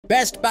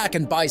Best back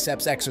and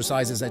biceps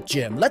exercises at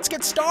gym. Let's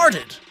get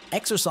started!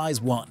 Exercise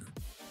 1.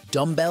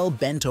 Dumbbell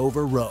bent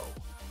over row.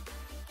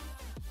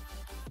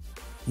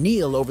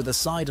 Kneel over the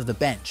side of the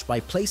bench by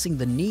placing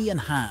the knee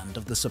and hand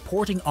of the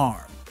supporting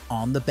arm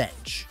on the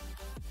bench.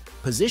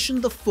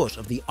 Position the foot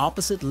of the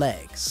opposite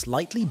leg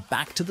slightly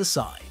back to the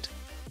side.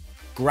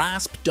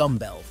 Grasp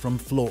dumbbell from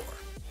floor.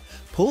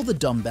 Pull the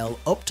dumbbell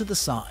up to the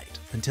side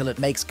until it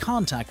makes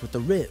contact with the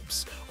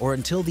ribs or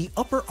until the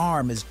upper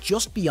arm is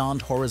just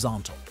beyond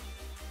horizontal.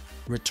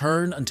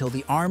 Return until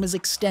the arm is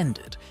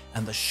extended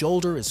and the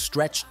shoulder is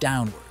stretched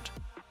downward.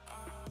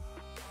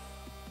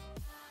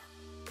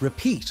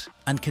 Repeat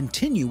and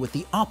continue with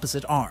the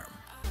opposite arm.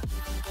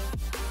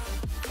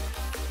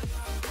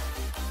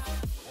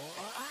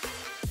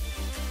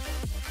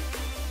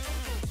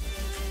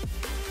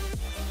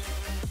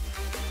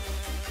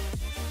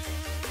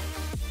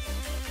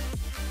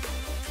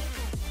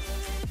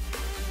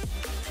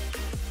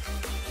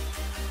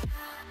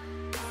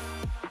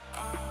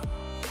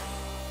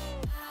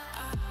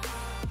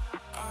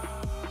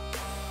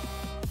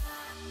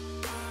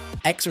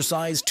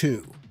 Exercise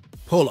 2.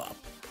 Pull-up.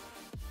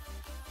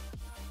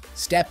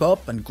 Step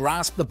up and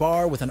grasp the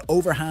bar with an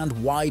overhand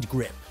wide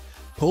grip.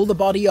 Pull the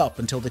body up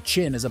until the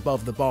chin is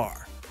above the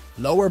bar.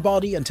 Lower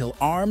body until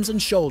arms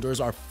and shoulders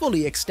are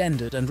fully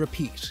extended and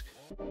repeat.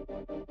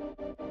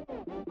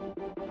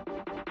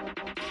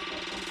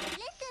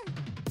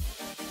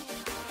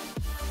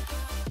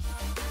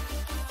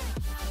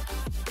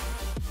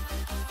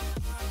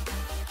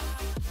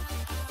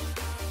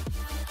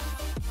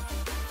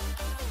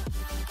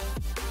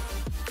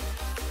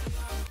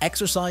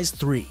 Exercise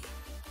 3.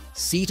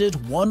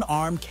 Seated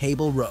one-arm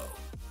cable row.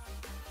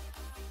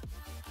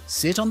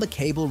 Sit on the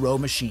cable row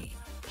machine.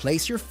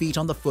 Place your feet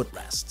on the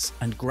footrests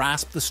and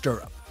grasp the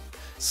stirrup.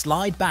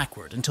 Slide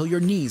backward until your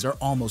knees are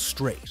almost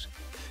straight.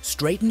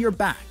 Straighten your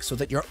back so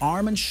that your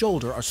arm and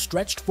shoulder are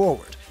stretched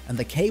forward and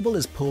the cable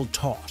is pulled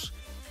taut.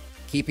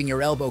 Keeping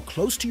your elbow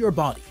close to your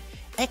body,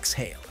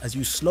 exhale as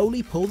you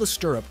slowly pull the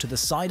stirrup to the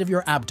side of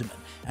your abdomen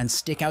and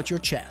stick out your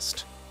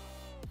chest.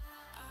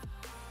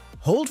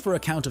 Hold for a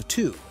count of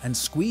 2 and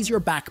squeeze your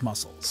back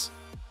muscles.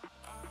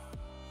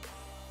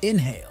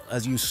 Inhale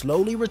as you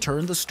slowly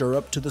return the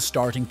stirrup to the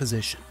starting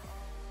position.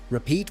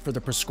 Repeat for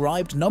the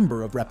prescribed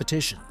number of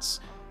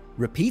repetitions.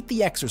 Repeat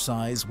the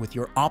exercise with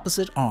your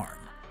opposite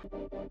arm.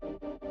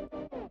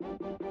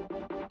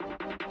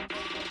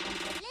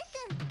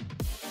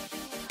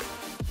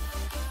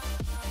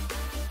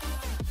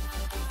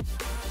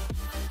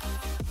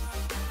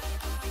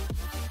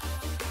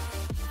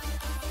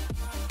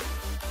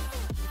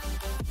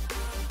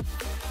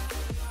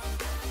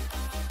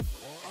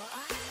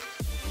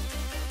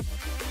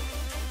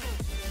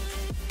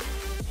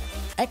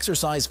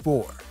 Exercise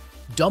 4.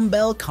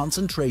 Dumbbell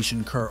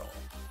concentration curl.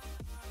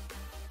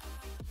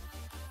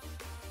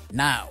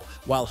 Now,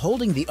 while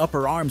holding the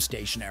upper arm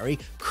stationary,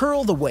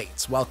 curl the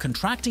weights while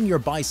contracting your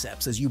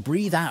biceps as you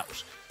breathe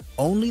out.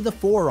 Only the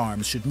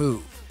forearms should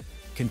move.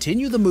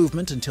 Continue the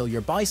movement until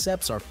your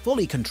biceps are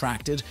fully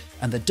contracted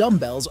and the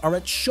dumbbells are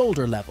at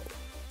shoulder level.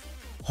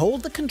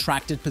 Hold the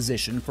contracted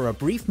position for a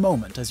brief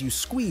moment as you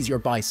squeeze your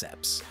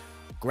biceps.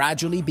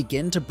 Gradually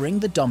begin to bring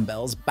the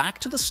dumbbells back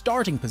to the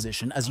starting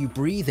position as you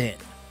breathe in.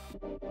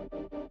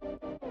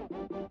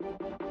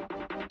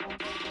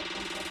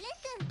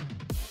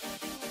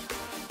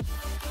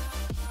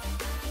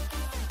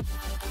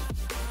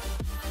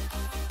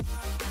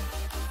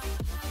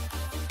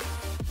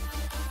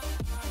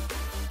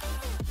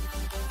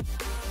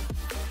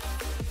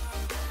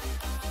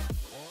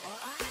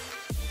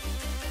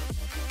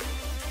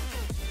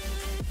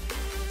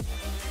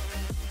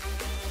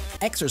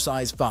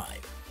 Exercise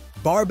 5.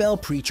 Barbell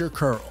preacher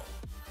curl.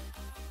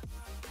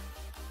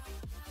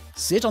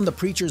 Sit on the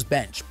preacher's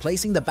bench,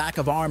 placing the back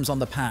of arms on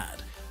the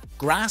pad.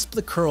 Grasp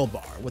the curl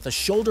bar with a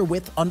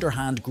shoulder-width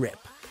underhand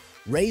grip.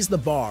 Raise the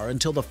bar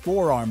until the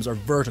forearms are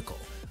vertical.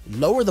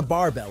 Lower the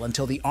barbell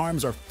until the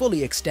arms are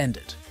fully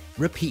extended.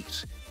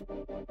 Repeat.